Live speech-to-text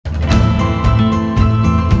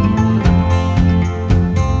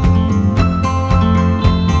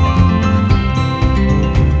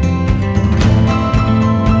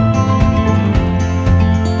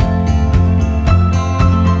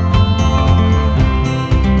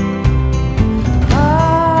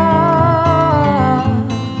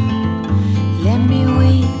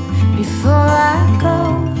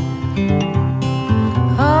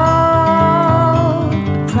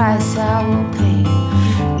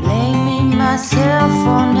myself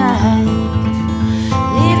all night.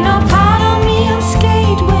 Leave no part of me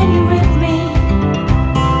unscathed when you rip me.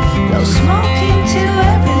 Blow smoke into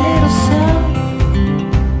every little cell.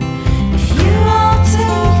 If you won't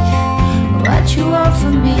take what you want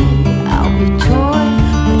from me, I'll be torn,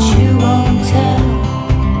 but you won't tell.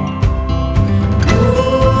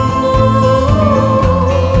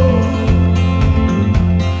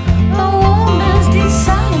 A woman's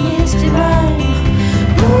design is divine.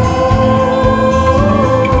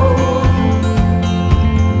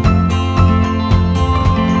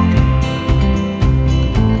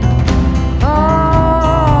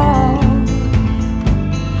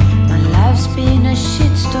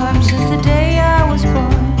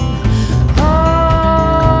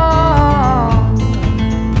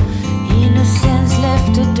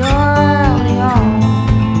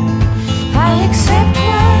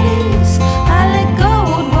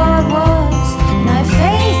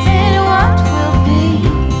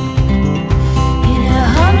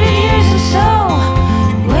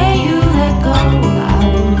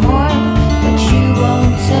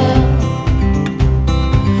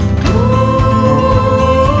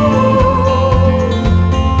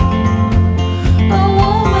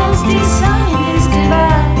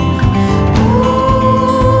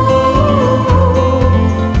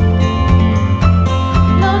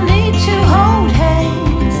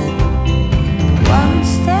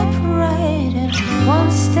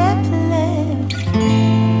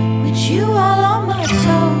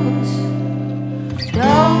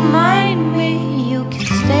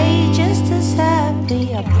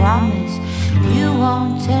 I promise you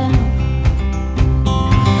won't tell.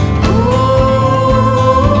 Ooh,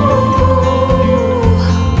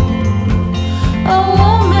 a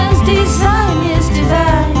woman's design is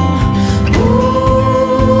divine. Ooh,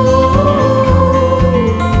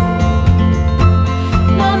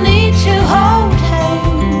 no need to hold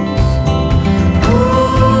hands. Ooh,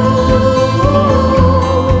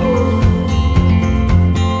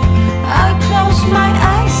 I close my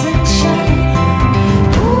eyes and shine.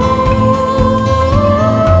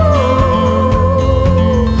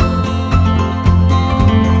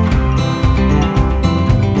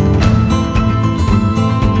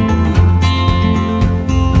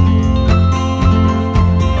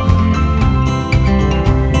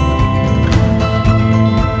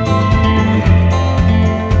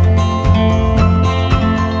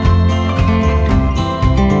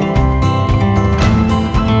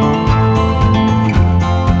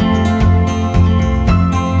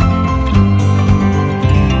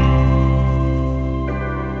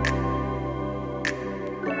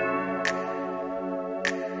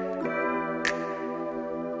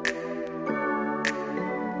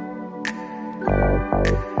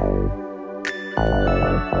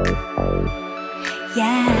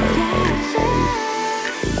 Yeah.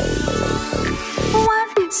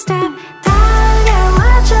 One step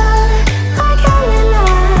달려와줘 like a lila.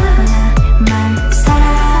 말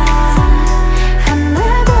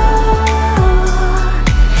사랑한다고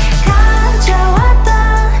가져왔던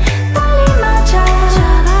떨림마저 저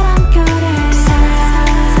바람결에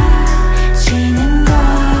사라지는 것.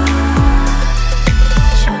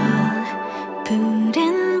 저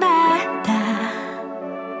푸른 바다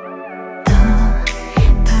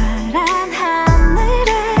파란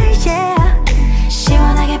하늘에 yeah.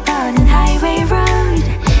 시원하게 뻗는 highway road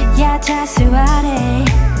야자수 아래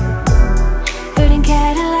우린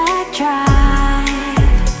Cadillac drive.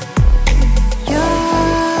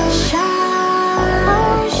 Your shine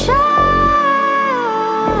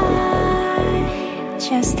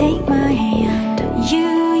just take my hand.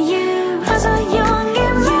 You 어서 용기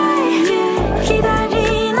날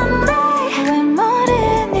기다리는데 왜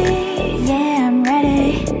모르니. Yeah, I'm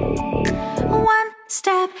ready. One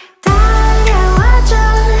step 달려와줘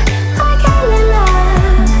like a lila.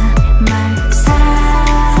 말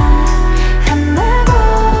사랑한다고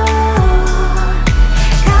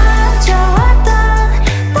가져왔던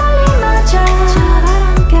떨림마저 저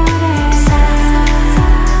바람결에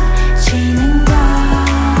사라지는 것.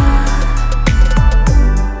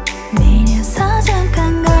 내려서 잠깐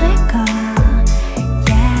걸을 거.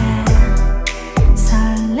 Yeah.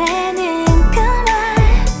 설레는 그 말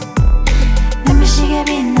눈부시게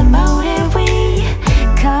빛난 모래 위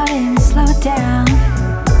걸음 slow down.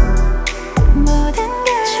 모든 게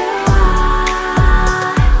좋아.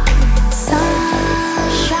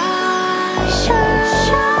 Sunshine, shine.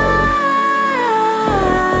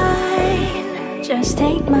 Just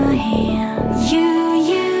take my hand.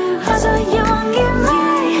 You 어서 용기 날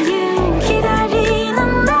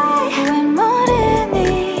기다리는데 왜 모르니.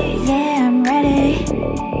 Yeah, I'm ready.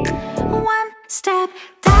 One step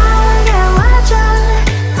달려와